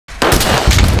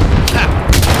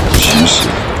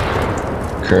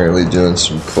Currently doing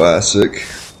some classic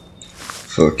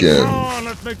fucking.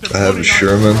 I have a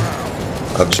Sherman.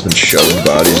 I've just been shoving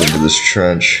bodies into this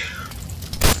trench.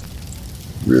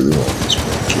 Really want this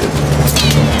med kit.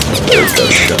 I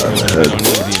got shot in the head.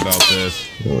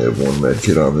 I only have one med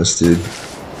kit on this dude.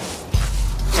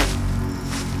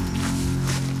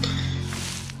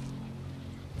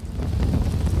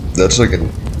 That's like a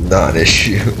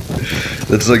non-issue.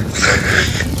 That's like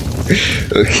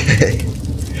okay.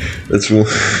 That's one.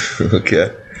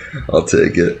 Okay, I'll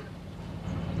take it.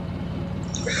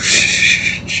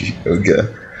 Okay.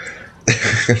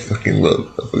 I fucking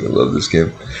love this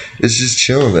game. It's just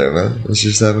chilling there, man. It's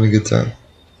just having a good time.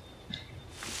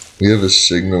 We have a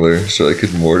signaler, so I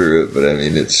could mortar it, but I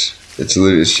mean, it's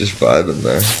literally just vibing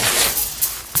there.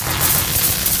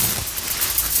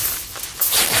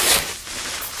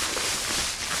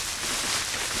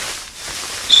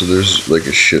 So there's like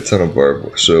a shit ton of barbed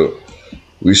wire. So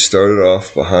we started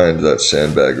off behind that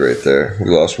sandbag right there. We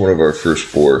lost one of our first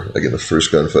four, like in the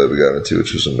first gunfight we got into,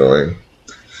 which was annoying.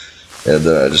 And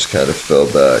then I just kind of fell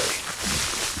back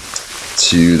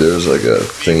to, there was like a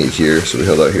thingy here, so we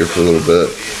held out here for a little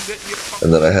bit.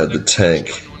 And then I had the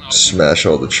tank smash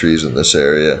all the trees in this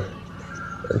area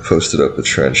and posted up a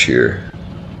trench here.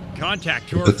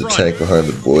 Contact and put the tank behind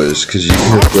the boys, because you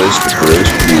can replace the boys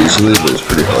pretty easily, but it's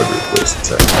pretty hard to replace the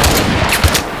tank.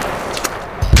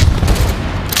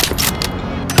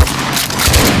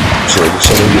 So like if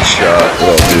someone gets shot,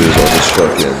 what I'll do is I'll just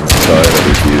fucking tie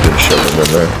another dude and shove him in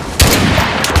there.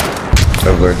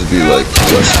 I've learned to be like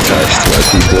less attached to my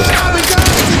people.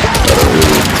 I don't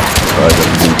really buy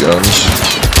them new guns.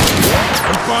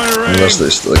 Unless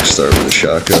they like start with a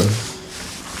shotgun.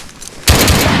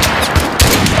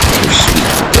 Or speak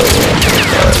the devil on their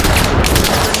back.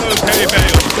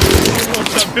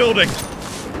 Building. For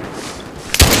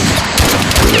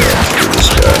this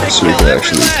guy, so we can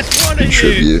actually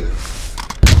contribute.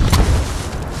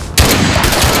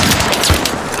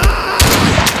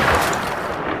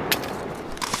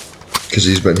 Because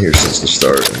he's been here since the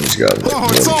start and he's gotten like one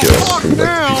kill from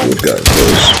like the people who've gotten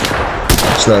close.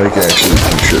 So now he can actually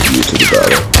contribute to the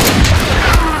battle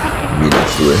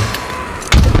meaningfully.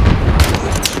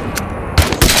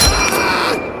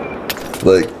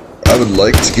 Like, I would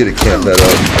like to get a camp net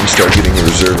up and start getting a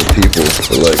reserve of people,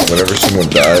 but like whenever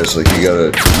someone dies, like you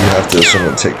have to have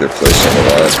someone take their place on the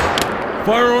line.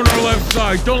 Fire on our left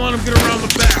side, don't let him get around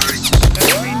the back.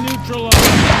 Enemy neutralized.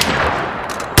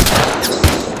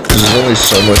 Because there's only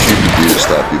so much you can do to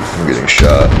stop people from getting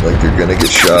shot. Like, they're gonna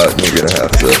get shot, and you're gonna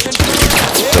have to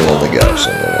fill in the gaps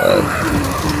on the line.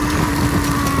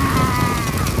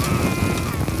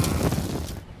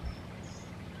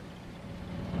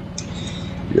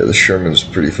 Yeah, the Sherman's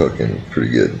pretty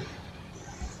good.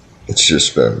 It's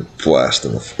just been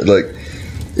blasting like,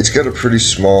 it's got a pretty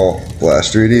small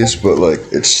blast radius, but like,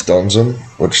 it stuns them,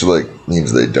 which like,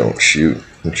 means they don't shoot,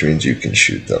 which means you can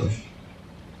shoot them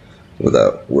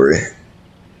without worry.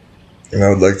 And I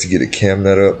would like to get a cam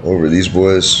net up over these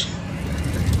boys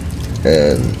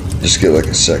and just get like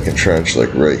a second trench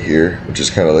like right here, which is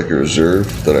kind of like a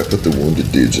reserve that I put the wounded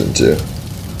dudes into,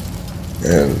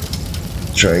 and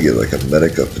try and get like a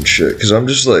medic up and shit, because I'm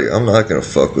just like, I'm not gonna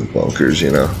fuck with bunkers,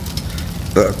 you know,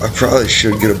 but I probably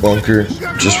should get a bunker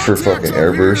just for fucking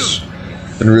air bursts.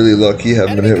 Been really lucky,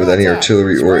 haven't been hit with any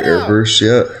artillery or air bursts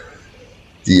yet.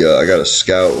 I got a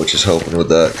scout, which is helping with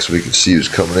that, because we can see who's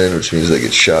coming in, which means they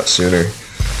get shot sooner.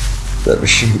 That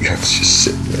machine gun's just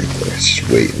sitting right there. It's just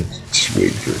waiting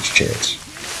for its chance.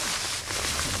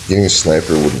 Getting a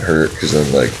sniper wouldn't hurt, because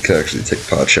then like, you could actually take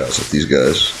pot shots at these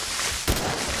guys.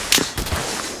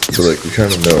 So like, we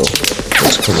kind of know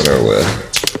what's coming our way.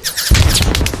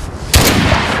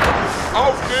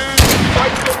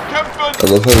 I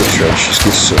love how the trench just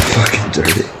gets so fucking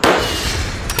dirty.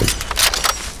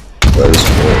 By this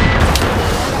point.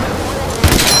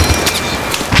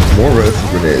 More rifle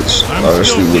grenades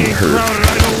honestly wouldn't hurt.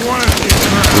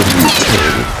 Would be a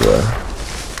terrible play.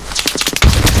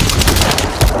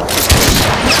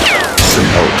 They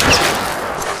help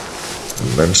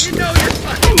immensely.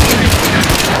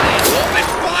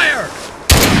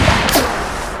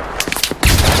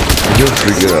 I'm doing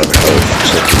pretty good on health,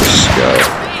 except for the scout.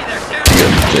 He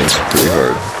got things pretty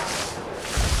hard.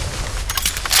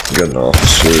 I got an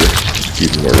officer, just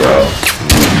keeping morale,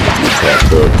 and the attack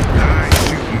up.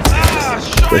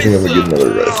 I think I'm gonna get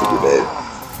another rifle grenade.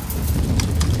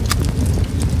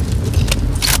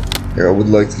 Here, I would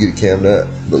like to get a cam net,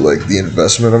 but like the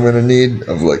investment I'm gonna need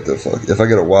of like the fuck, if I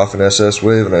get a Waffen SS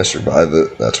wave and I survive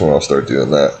it, that's when I'll start doing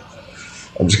that.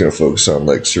 I'm just gonna focus on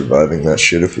like surviving that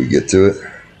shit if we get to it.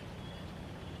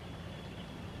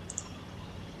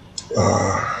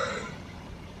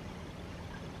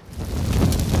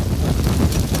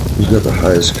 Who's got the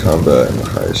highest combat and the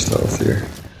highest health here?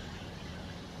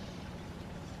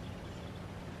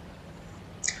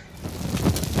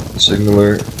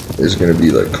 Signaler is going to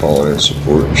be like calling in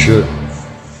support and shit.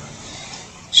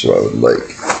 So I would like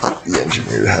the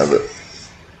engineer to have it.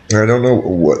 I don't know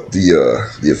what the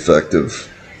effective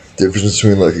difference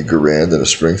between like a Garand and a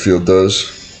Springfield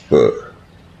does, but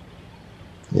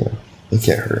yeah, it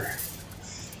can't hurt.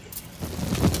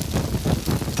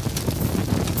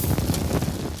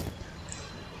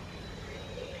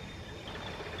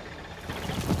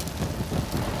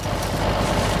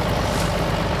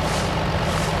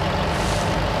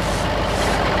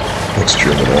 That's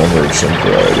German armor of some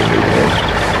variety, maybe.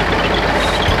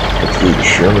 Hopefully the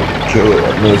Sherman can kill it.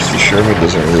 I've noticed the Sherman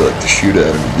doesn't really like to shoot at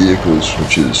enemy vehicles,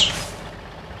 which is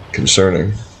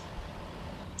concerning,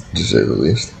 to say the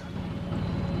least.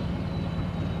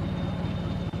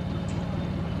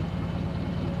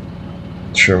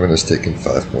 Sherman has taken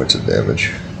 5 points of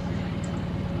damage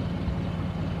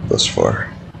thus far.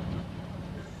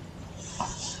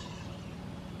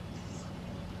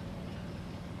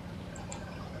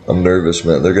 I'm nervous,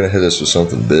 man. They're gonna hit us with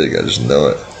something big. I just know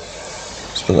it.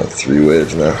 It's been like 3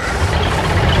 waves now.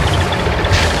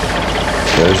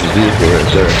 There's the vehicle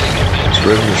right there. It's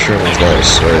right in the Sherman's line of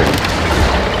sight.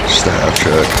 Just a half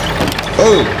track.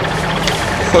 Oh!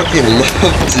 Fucking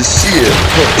love to see it.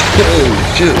 Oh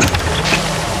shit.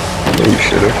 Oh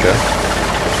shit, okay.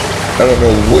 I don't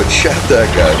know what shot that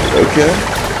guy did, okay?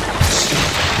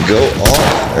 Go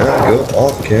off. Yeah, go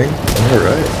off, King.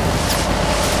 Alright.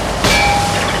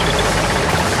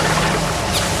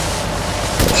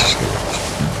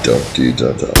 Dump dudes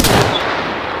on top of this.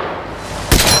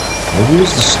 Maybe it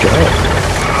was the scout.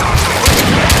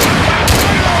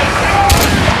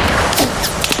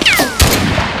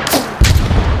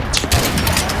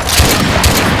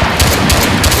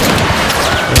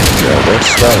 Yeah,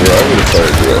 that's not where I would have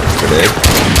fired the red grenade.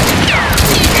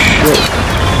 Holy shit.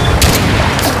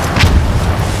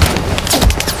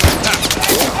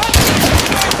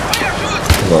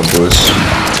 Come on, boys.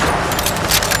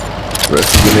 Red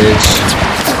grenades.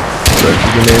 Red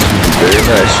grenades would be very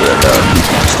nice right now if you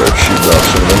can start shooting off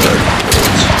some of them red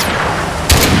grenades.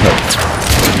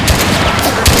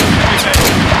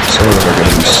 Some of them are going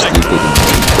to be stupid and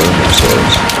burn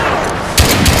themselves.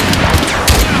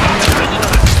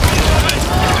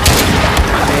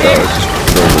 Oh, I just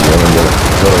burned the one and then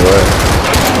run away.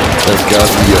 Thank God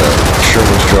the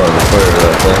Sherman's drawing the fire to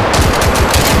that thing.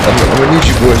 I'm going to need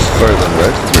you boys to fire them red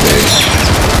grenades.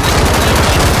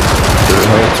 You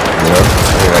know, I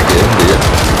mean, I get into it.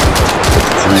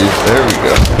 3, there we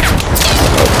go.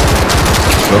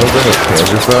 None of them have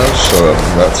Panzerfaust, so I'm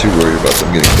not too worried about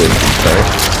them getting close to the tank.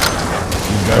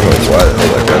 I don't know why the hell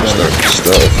that guy was starting to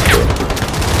stealth, but...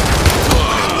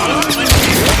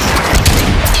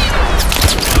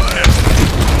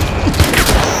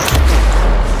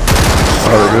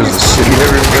 Oh, there goes the city.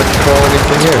 Never even got to call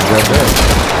anything in, goddamn.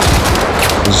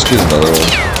 Let's just get another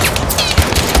one.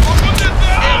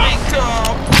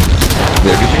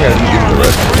 Yeah, good thing I didn't give him the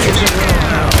red grenades.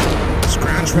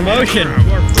 Promotion!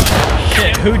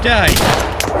 Shit, who died?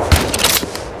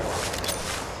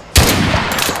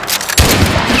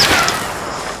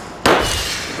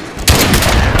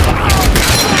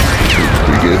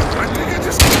 Pretty good.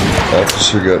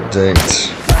 Officer got dinked.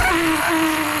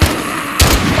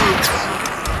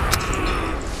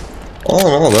 All in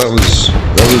all, that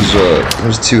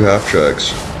was 2 half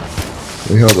tracks.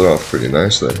 We held it off pretty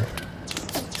nicely.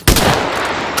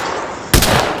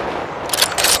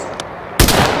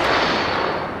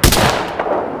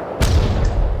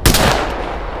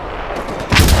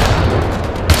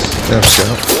 Damn,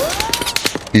 Scout.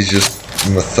 He's just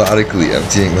methodically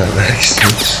emptying that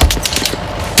magazine.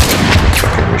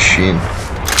 Fucking machine.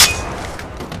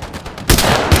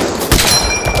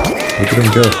 Look at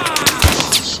him go.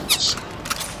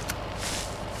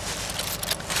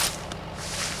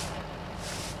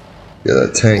 Yeah,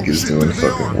 that tank is doing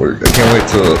fucking work. I can't wait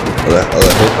till, I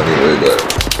hope anyway, that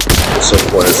at some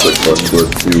point it's like Button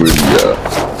Door 2 where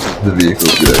the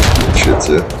vehicles get XP and shit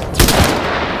too.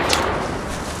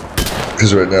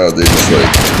 Because right now they just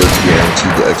like, they're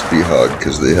guaranteed the XP hog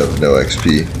because they have no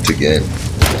XP to gain.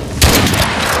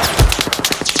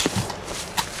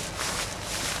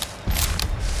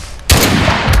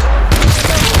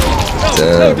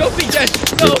 Damn, don't be dead.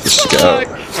 no, the scout.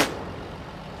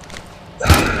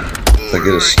 If I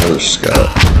get another scout.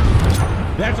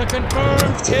 That's a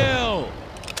confirmed kill.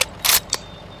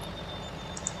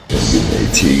 Get an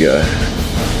AT guy.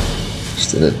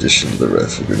 Just in addition to the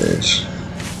rifle grenades.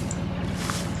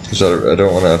 Because I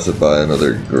don't want to have to buy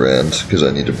another Grand, because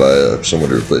I need to buy someone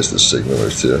to replace the signaler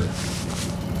too.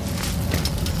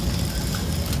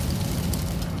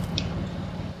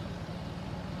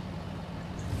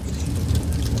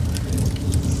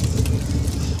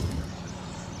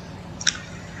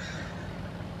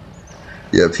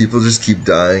 Yeah, people just keep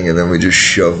dying and then we just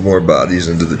shove more bodies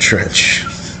into the trench.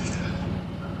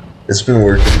 It's been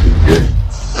working pretty good.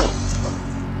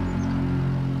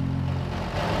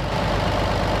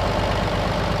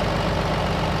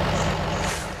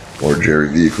 More Jerry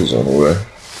vehicles on the way.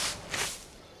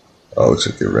 Oh, looks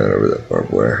like they ran over that barbed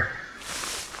wire.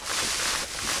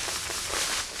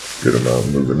 Good amount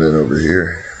moving in over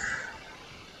here.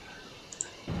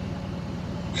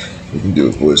 We can do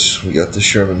it, boys. We got the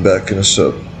Sherman back in us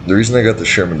up. The reason I got the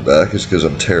Sherman back is because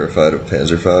I'm terrified of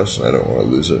Panzerfaust and I don't want to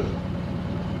lose it.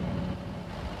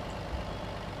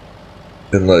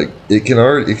 And like, it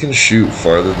can shoot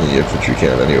farther than the infantry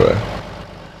can anyway.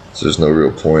 So there's no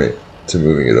real point to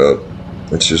moving it up.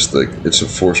 It's just like, it's a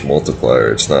force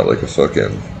multiplier. It's not like a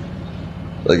fucking,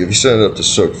 like if you set it up to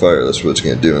soak fire, that's what it's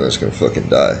gonna do and it's gonna fucking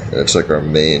die. And it's like our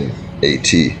main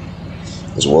AT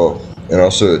as well. And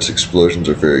also its explosions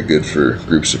are very good for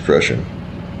group suppression,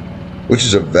 which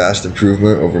is a vast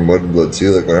improvement over Mud and Blood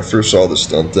 2. Like when I first saw the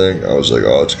stun thing, I was like,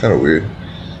 oh, it's kind of weird.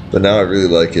 But now I really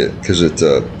like it, because it,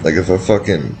 like if a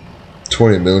fucking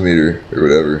 20mm or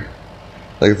whatever,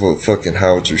 like if a fucking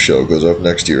howitzer shell goes up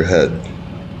next to your head,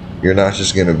 you're not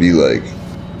just going to be like,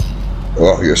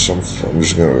 oh, I guess I'm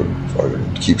just going to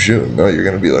fucking keep shooting. No, you're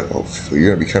going to be like, oh, you're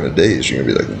going to be kind of dazed. You're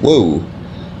going to be like, whoa,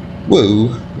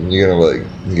 whoa. And you're going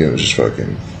to just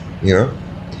fucking, you know?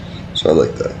 So I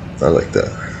like that. I like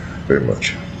that very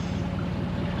much.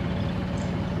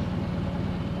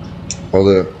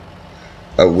 Although,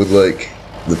 I would like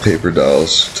the paper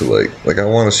dolls to like I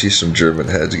want to see some German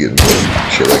heads getting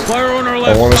shit. Like,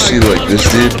 I want to see like this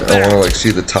dude. I want to like see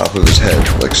the top of his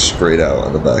head like sprayed out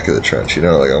on the back of the trench. You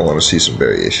know, like I want to see some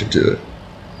variation to it.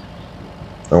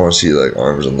 I want to see like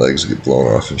arms and legs get blown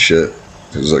off and shit.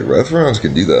 Because like rifle rounds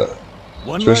can do that,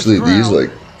 especially these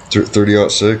like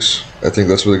 30-06. I think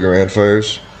that's where the Garand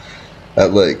fires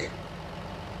at like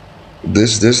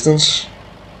this distance.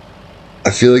 I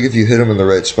feel like if you hit him in the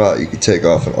right spot, you could take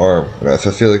off an arm. And I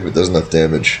feel like if it does enough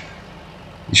damage,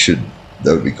 that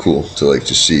would be cool to like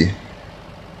just see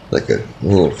like a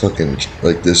little fucking,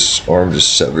 like this arm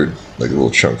just severed, like a little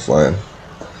chunk flying.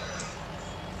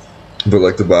 But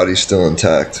like the body's still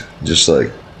intact, just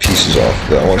like pieces off.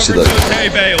 But I want to see like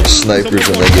snipers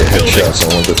when they get headshots.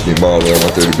 I want that to be modeled. I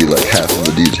want there to be like half of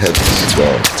the dude's head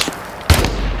gone.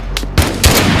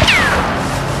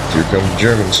 Here come the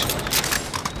Germans.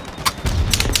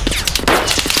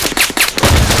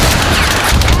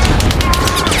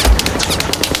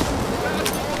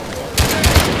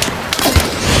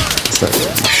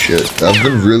 Shit. I've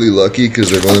been really lucky because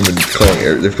they've only been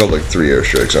calling they've called like 3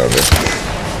 airstrikes on me.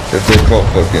 If they call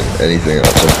fucking anything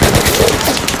else, I'm pretty much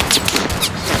fucked.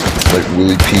 Like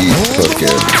Willie P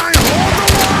fucking.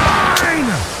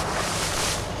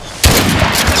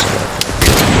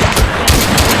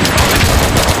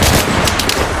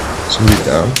 Somebody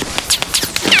down?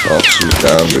 Officer's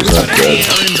down, but he's not dead.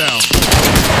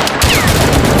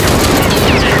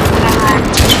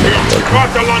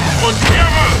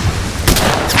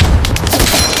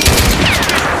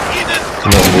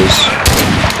 Come on, boys.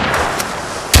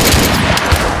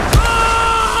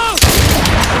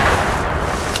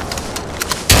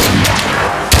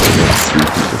 There's 3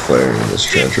 people firing in this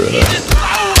trench right now.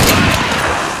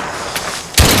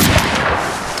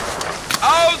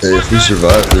 Hey, if we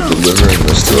survive, they're delivering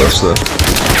this to us, though.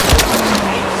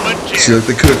 See, like,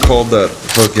 they could have called that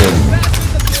fucking...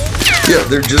 Yeah,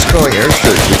 they're just calling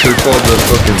airstrikes. They could have called that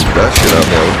fucking that shit out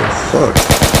now. What the fuck?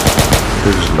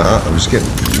 They're just not. I'm just getting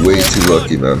way too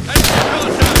lucky, man.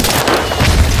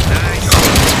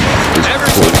 This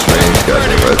close range got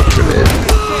me right the grenade.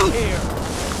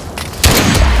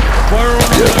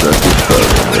 Yeah, that dude's probably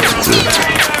gonna make it too.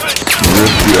 Rip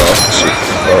the officer.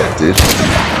 Oh, dude.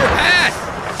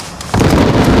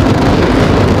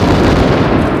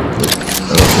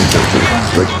 I don't think that did.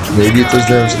 Like, maybe it does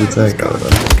damage to the tank. I don't know.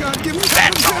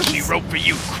 That's all she wrote for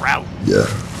you, Kraut. Yeah.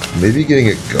 Maybe getting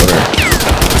a gunner.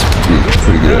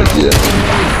 Pretty good idea.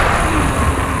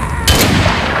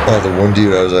 Oh, the one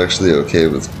dude I was actually okay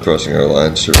with crossing our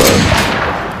line survived.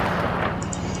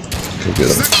 Go get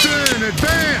him.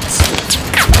 Advance!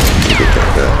 Get that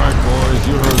guy. Alright, boys,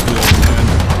 you heard the old man.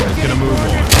 Guys, gonna move on.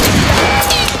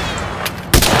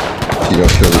 If you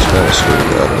don't kill this man, I swear to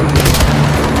God. I'm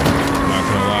not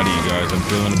gonna lie to you guys, I'm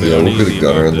feeling a bit Yeah, we'll uneasy get a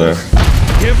gunner in about there. this.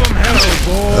 Give them hell,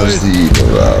 boys! How's the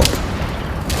morale?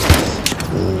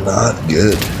 not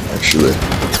good, actually.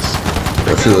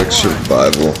 I feel like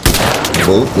survival.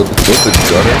 Both a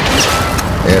gunner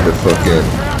and a fucking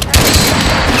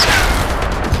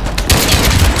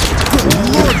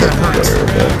gunner in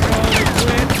there.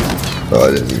 Oh, I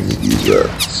didn't even need to use that.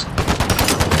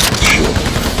 Shit.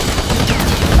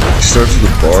 He starts with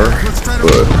a bar,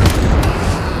 but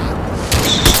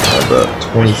about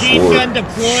 24.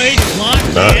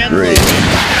 Not great.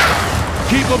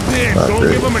 Keep him big. Not Don't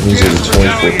great. give him a He's at a chance to 24%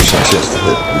 retaliate. chance to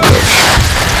hit.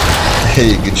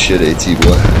 Hey, good shit, AT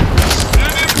boy.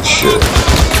 Good shit.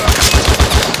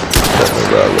 Let me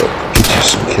rile up. Get you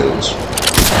some kills.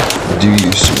 Do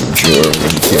you some enjoy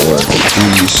when you can't learn? Do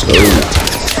you so?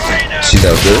 See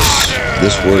now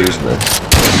this worries me.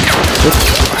 What?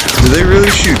 Do they really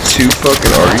shoot 2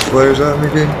 fucking arty flares at me,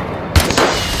 dude?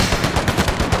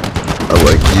 I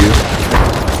like you.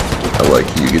 I like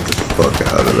you. Get the fuck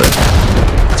out of there.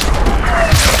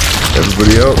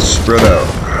 Everybody else, spread out.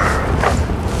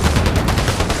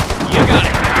 You got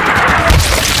it.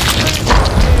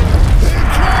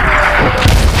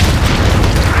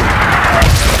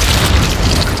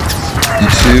 You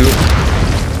two.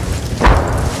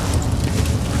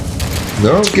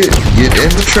 No, get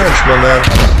in the trench, my man.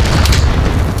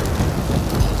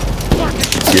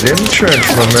 Get in the trench,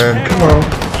 my man. Come on.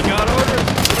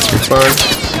 You're fine.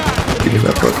 Get in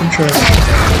that fucking trench.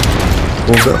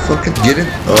 Hold that fucking. Get in.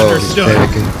 Oh, he's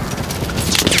panicking.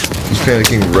 He's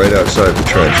panicking right outside the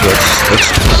trench. That's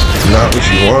not what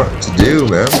you want to do,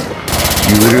 man.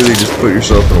 You literally just put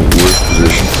yourself in a worse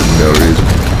position for no reason.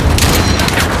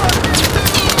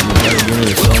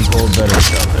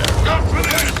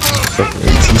 Fucking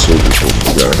 18 soldiers holding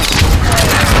the gun.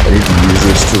 I need to use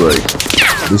this to like.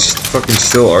 This fucking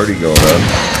still already going on.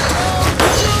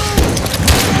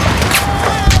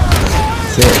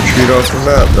 Can't retreat off the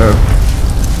map, man.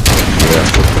 You have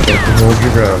to fucking hold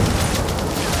your ground.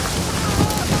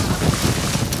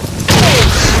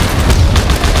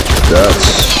 That's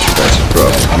a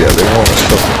problem. Yeah, they want us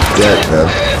fucking dead, man.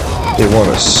 They want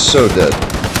us so dead.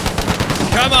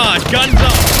 Come on, guns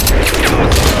up.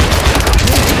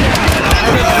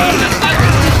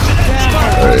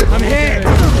 Alright. I'm here.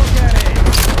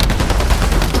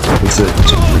 That's it.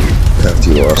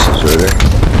 Hefty losses right there.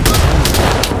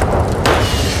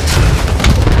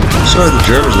 Sorry, the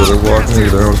Germans though, they're walking into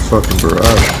their own fucking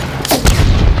barrage.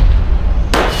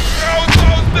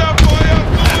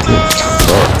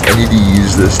 Fuck, I need to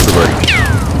use this to like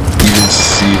even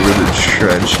see where the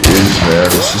trench is, man.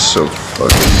 This is so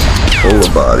fucking full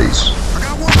of bodies.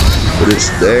 But it's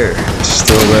there. It's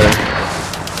still there.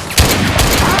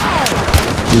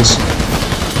 Just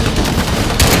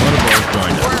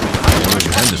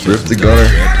rip the gunner.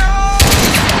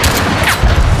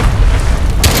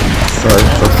 Fine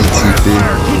fucking TP.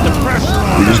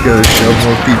 We just gotta shove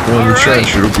more people in the trench.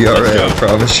 It'll be alright, I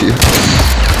promise you.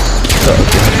 Oh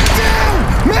god.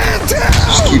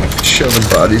 Just keep shoving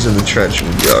bodies in the trench and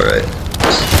we'll be alright.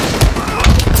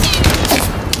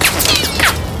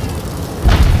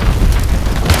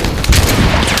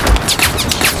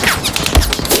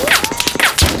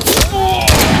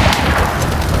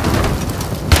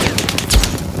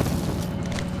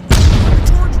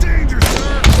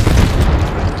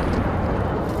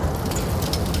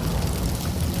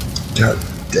 God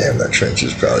damn, that trench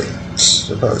is probably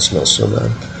smells so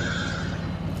bad.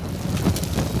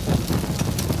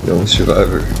 The only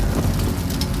survivor.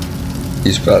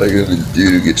 He's probably gonna be the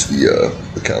dude who gets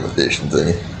the commendation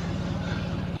thingy.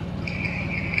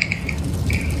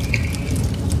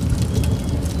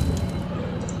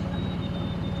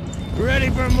 Ready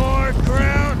for more,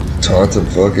 crowd? Taunt him,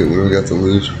 fuck it, what do we got to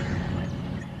lose?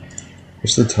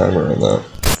 What's the timer on that?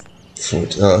 Oh,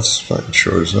 that's fucking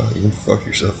short as hell. You can fuck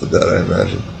yourself with that, I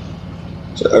imagine.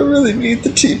 So I really need the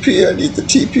TP. I need the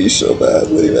TP so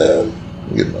badly, man.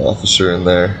 We'll get an officer in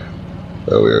there.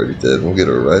 Oh, we already did. We'll get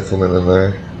a rifleman in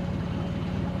there.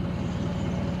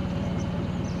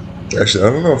 Actually, I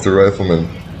don't know if the riflemen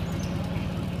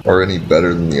are any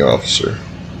better than the officer.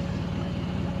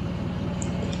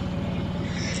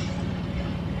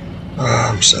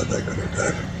 I'm sad that gunner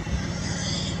died.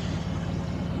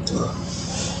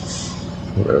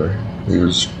 Whatever. He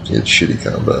had shitty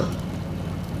combat.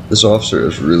 This officer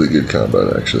has really good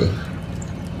combat, actually.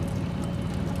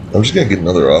 I'm just gonna get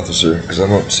another officer, because I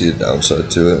don't see a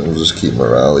downside to it, and we'll just keep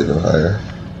morale even higher.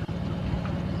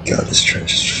 God, this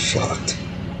trench is fucked.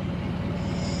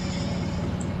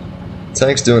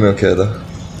 Tank's doing okay, though.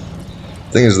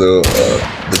 Thing is, though,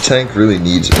 the tank really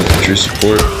needs infantry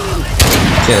support.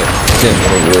 Can't win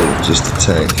a war with just a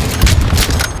tank.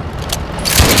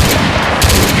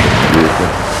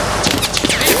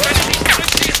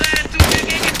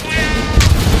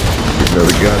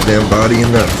 another goddamn body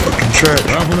in that fucking trench.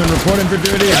 Rifleman reporting for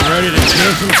duty and ready to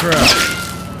kill some crowd.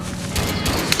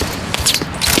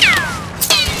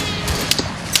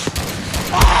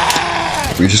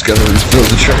 We just gotta refill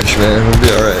the trench, man. We'll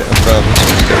be alright, I promise. We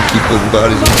just gotta keep putting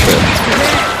bodies in the trench.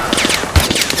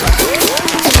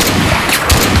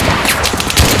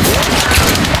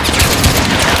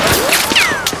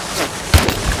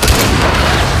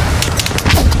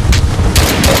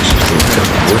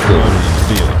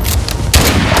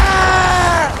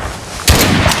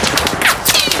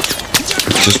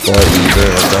 Just bought you there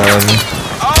a dime.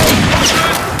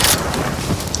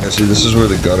 I see, this is where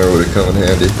the gunner would have come in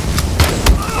handy.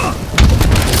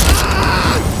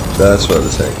 That's why the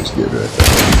tank is good right there.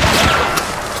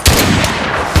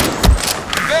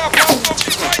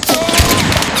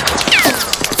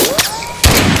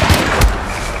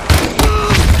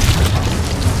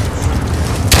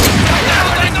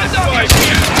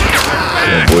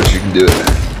 Yeah, boys, you can do it.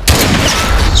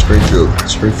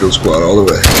 Springfield squad all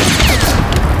the way.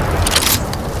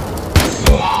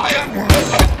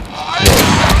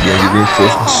 Yeah, you're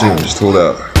reinforcements soon, just hold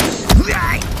out.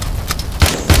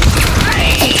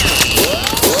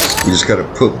 We just gotta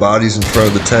put bodies in front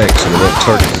of the tank so they don't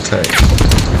target the tank.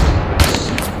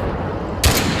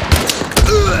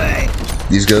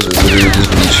 These guys are literally just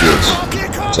meat shields.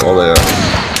 That's all they are.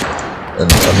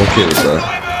 And I'm okay with that.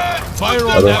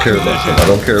 I don't care about them. I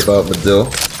don't care about Medill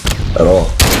at all.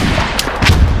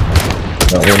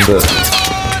 Not one bit.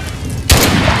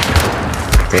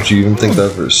 Don't you even think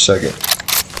that for a second.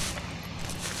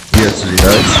 Yes, is he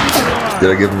nice? Did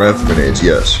I give him rifle grenades?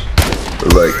 Yes.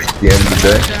 But like, at the end of the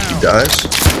day, he dies.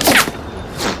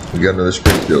 We got another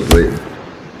Springfield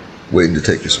waiting to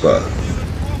take his spot.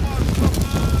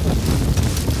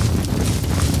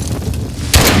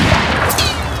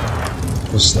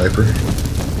 A sniper.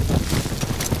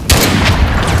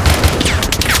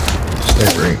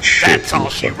 Sniper ain't shit. That's all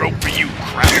she wrote for you,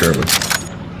 crap. Sherman.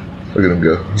 Look at him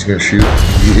go. He's gonna shoot.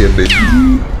 Yeah, baby.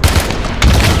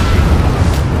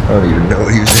 I don't even know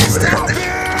what he was aiming at.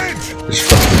 There's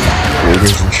fucking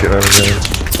organs and shit on his head.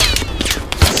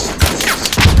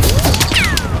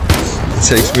 It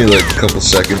takes me like a couple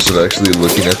seconds of actually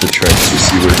looking at the trench to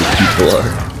see where the people are.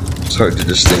 It's hard to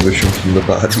distinguish them from the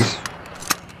bodies.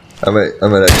 I might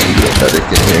actually get a medic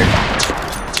in here.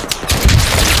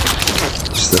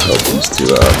 Just to help these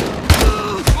two out.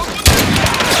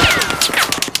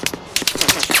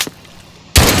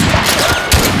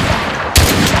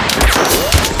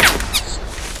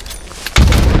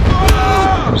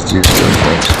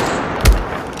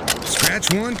 Scratch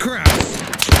one crowd.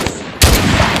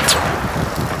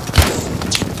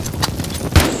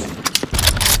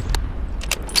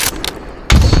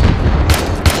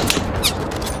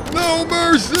 No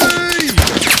mercy!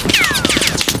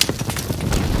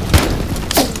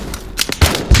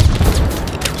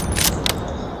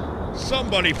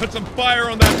 Somebody put some fire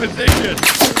on that position.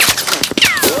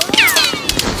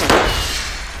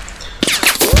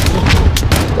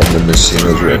 I'm gonna miss seeing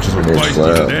those rifle grenades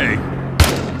fly out.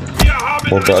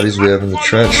 More bodies we have in the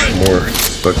trench, more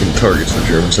fucking targets the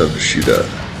Germans have to shoot at.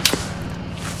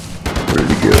 Ready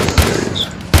to go. There he is.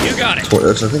 You got it.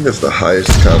 I think that's the highest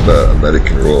combat a medic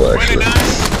can roll, actually.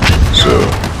 So,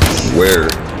 Ware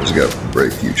has got a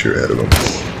bright future ahead of him.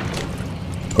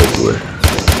 Hopefully.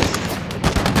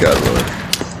 Gotta run.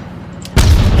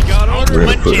 You got order. We're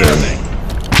gonna put him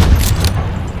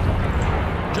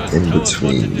in Just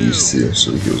between these two,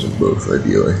 so he heals them both,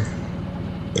 ideally.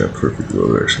 In a perfect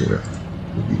world, they're actually gonna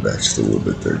be matched a little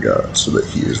bit their god, so that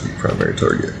he is the primary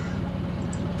target.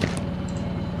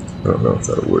 I don't know if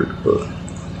that'll work, but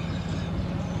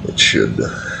it should.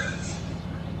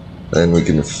 And we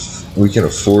can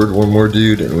afford one more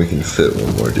dude, and we can fit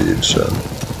one more dude. So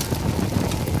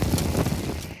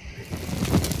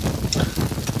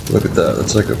look at that.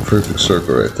 That's like a perfect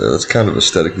circle right there. That's kind of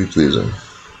aesthetically pleasing.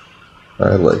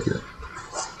 I like it.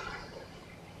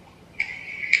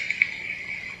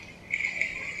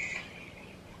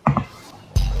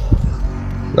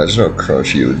 Imagine how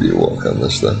crunchy it would be to walk on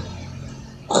this thing.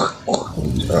 Oh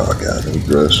god, that'd be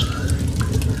gross.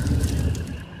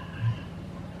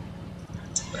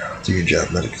 Do your job,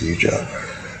 medic, do your job.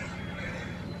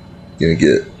 Gonna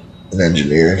get an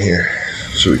engineer in here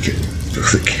so we can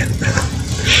build a chem mat.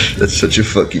 That's such a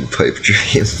fucking pipe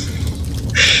dream.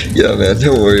 Yeah man,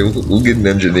 don't worry, we'll get an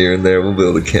engineer in there, we'll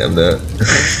build a chem mat.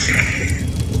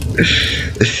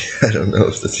 I don't know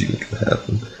if that's even gonna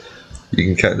happen. You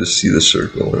can kind of see the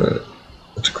circle in it.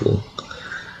 That's cool.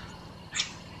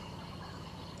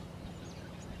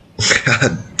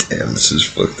 God damn, this is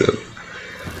fucked up.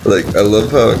 Like, I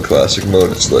love how in classic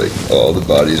mode it's like, oh, all the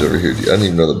bodies over here. I didn't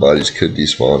even know the bodies could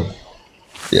despawn.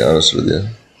 To be honest with you.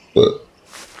 But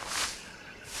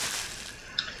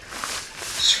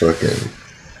it's fucking,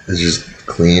 it's just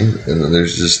clean. And then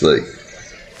there's just like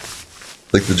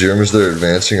the Germans that are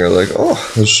advancing are like,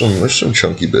 oh, there's some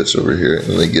chunky bits over here. And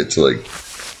then they get to like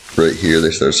right here,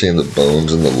 they start seeing the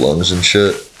bones and the lungs and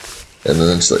shit. And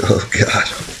then it's like, oh god, oh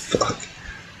fuck.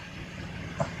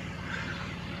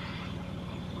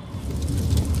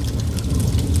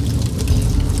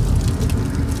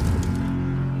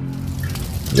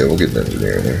 Yeah, we'll get an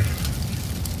engineer in here.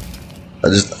 I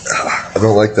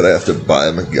don't like that I have to buy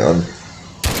him a gun.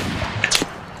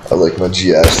 I like my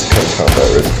GIs to come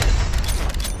combat ready.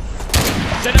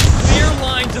 Set up clear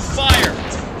lines of fire.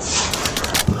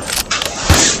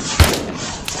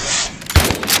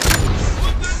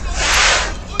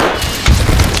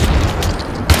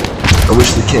 I wish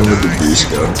they came with the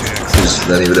boost gun, because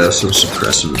then he would have some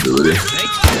suppressive ability.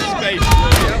 Thanks for the space,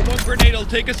 Julia. One grenade will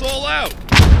take us all out.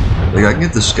 Like, I can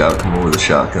get the scout come over with a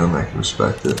shotgun, I can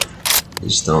respect it. I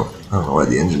just don't know why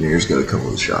the engineer's gotta come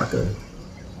with a shotgun.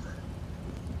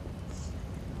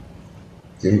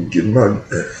 Give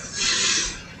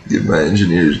my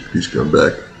engineers please come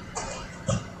back.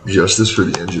 Justice for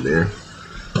the engineer.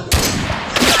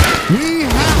 We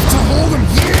have to hold him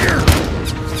here!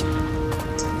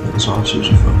 Those officers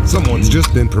are fun. Someone's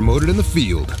just been promoted in the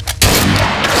field. I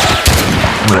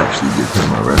would actually give him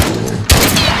my rifle there.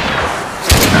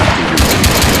 After we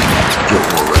get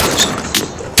more rifles in the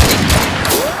field.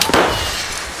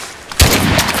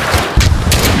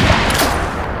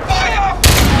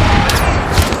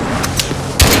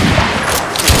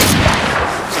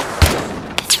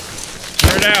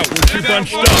 Spread out. We're too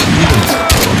bunched up.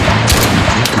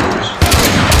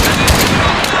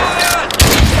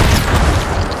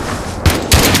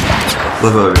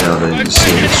 Love how every now and then you just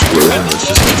see him explode and it's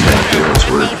just a tank doing its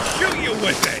work. I'll shoot you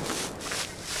with it.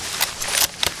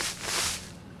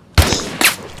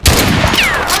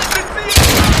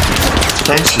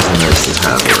 Tank's just nice to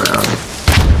have around.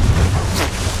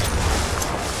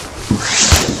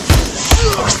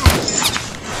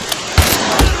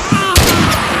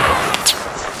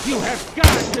 You have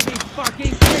got to be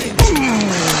fucking kidding me!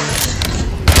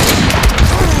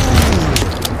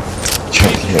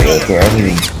 Chunky head right there.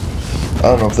 I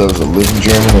don't know if that was a living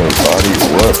German or a body or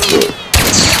what, but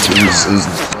it was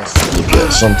look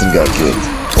at something got killed.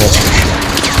 That's for sure.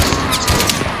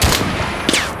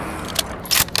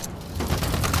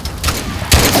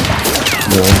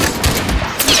 Yeah.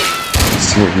 Let's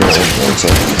see what your old looks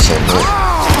like the same way.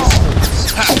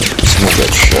 Someone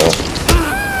got shot.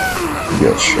 He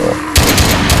got shot.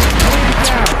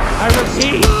 I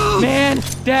repeat, man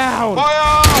down!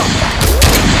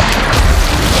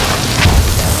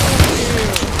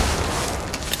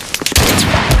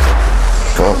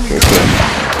 Fuck, okay.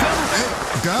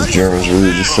 The Germans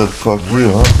really just said fuck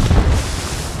you, huh?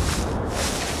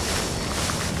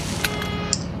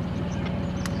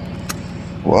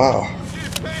 Wow.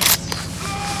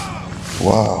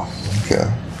 Wow, okay.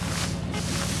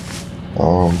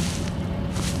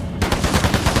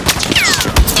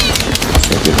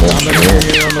 Fucking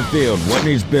engineer. On the field. What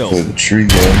needs built? Play the tree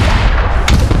game.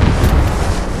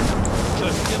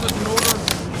 Just give us an order.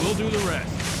 We'll do the rest.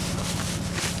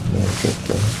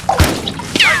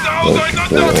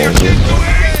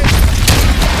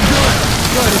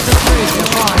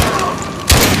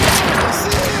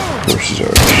 Horses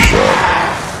are shot.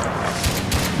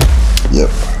 Yep.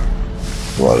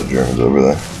 A lot of Germans over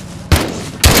there.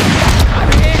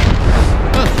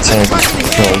 Tank is probably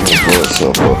going to blow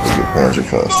itself up and get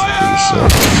Panzerfaust pretty soon.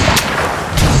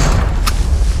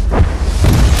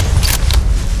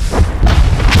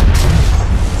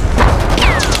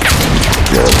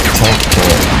 Yeah, the tank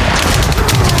can't.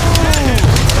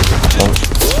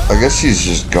 I guess he's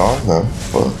just gone now.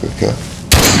 Fuck, okay.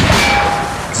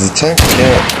 Cause the tank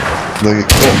can't, like, it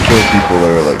can't kill people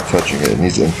that are like touching it. It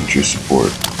needs infantry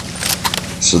support.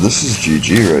 So this is GG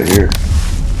right here.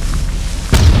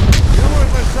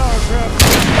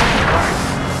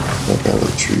 Look out of the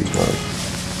trees, man.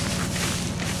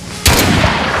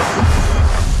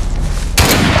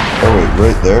 Oh wait,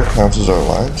 right there counts as our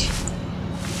lines?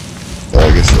 Oh,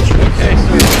 I guess that's what Okay, it so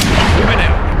is. moving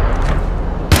out.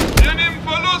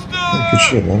 Good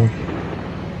shit, man.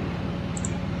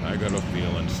 I got a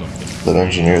feeling something. That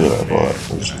engineer that I bought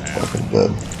was fucking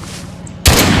dead.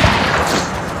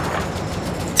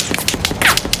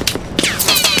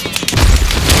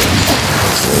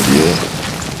 That's an idea.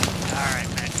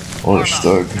 Or a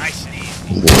stug.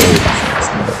 Either way, it's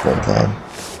not a fun time.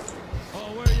 Oh,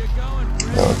 where are you going?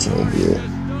 No, it's an idea.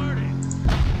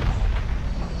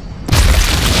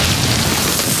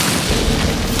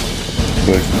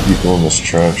 like the people in this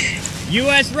trench.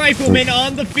 U.S. riflemen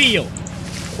on the field.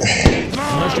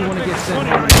 Unless you want to get sent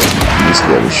home. Just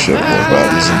gotta shove more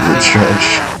bodies into the trench.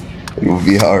 It will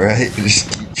be alright. Just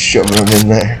keep shoving them in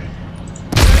there.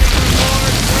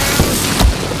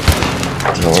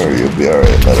 Don't worry, you'll be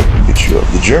alright. Medic will get you up.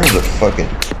 The Germans are fucking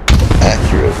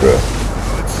accurate, bro.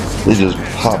 They just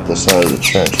pop the side of the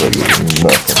trench like it was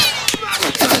nothing.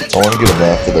 I want to get a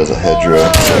map that has a hedgerow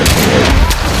so I can like...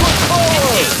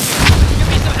 Give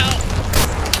me some help.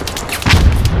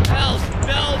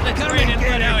 Help, it's raining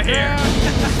blood out here.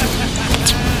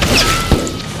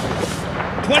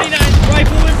 29th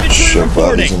Rifle Infantry Shove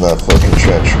bodies reporting. in that fucking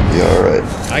trench will be alright.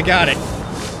 I got it.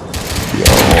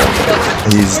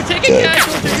 He's We're taking dead.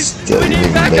 casualties. He's dead. We He need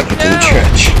didn't even make backup it to the now.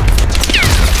 trench.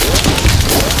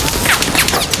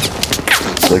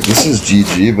 Like, this is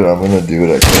GG, but I'm gonna do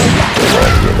what I can to get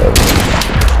around here and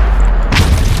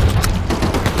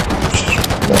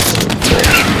nothing in the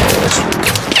trench, to be honest with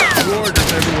you. Orders,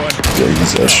 everyone. Yeah,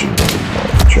 he's ushering into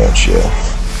the trench, yeah.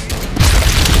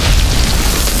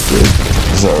 Dude,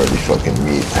 he's already fucking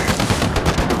meat.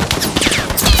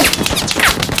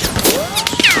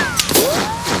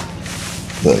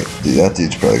 Like, dude, that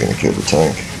dude's probably gonna kill the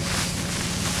tank.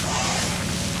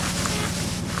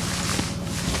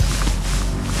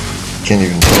 Can't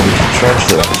even tell me from trench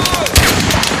though.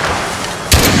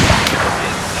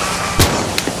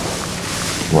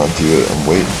 Come on, do it. I'm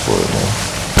waiting for it now.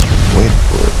 I'm waiting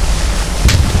for it.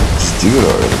 Just do it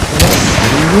already. Come on.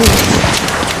 What are you waiting for?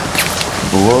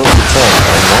 Blow up the tank.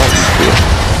 I want you to.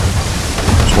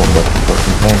 Just won't let the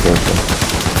fucking tank open.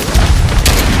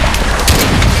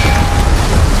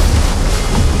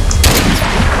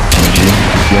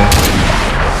 GG. Yeah.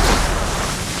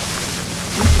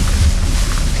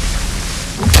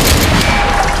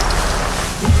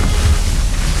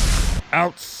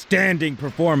 Outstanding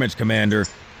performance, Commander.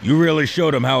 You really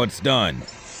showed them how it's done.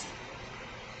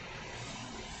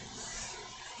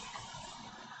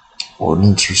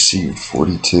 Ordnance received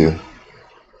 42.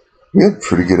 We had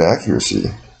pretty good accuracy.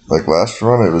 Like last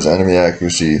run, it was enemy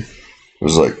accuracy. It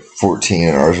was like 14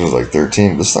 and ours was like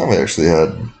 13. This time we actually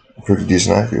had pretty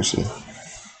decent accuracy.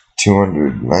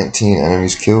 219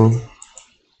 enemies killed.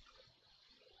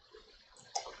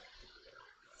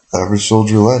 Average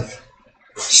soldier life.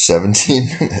 17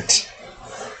 minutes.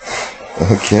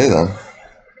 Okay then.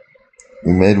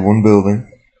 We made one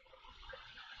building.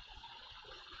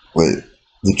 Wait,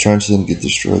 the trench didn't get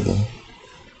destroyed though.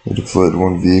 We deployed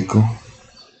one vehicle.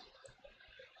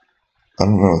 I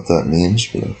don't know what that means,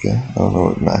 but okay. I don't know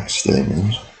what max stay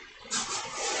means.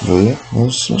 But yeah, that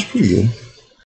was pretty good.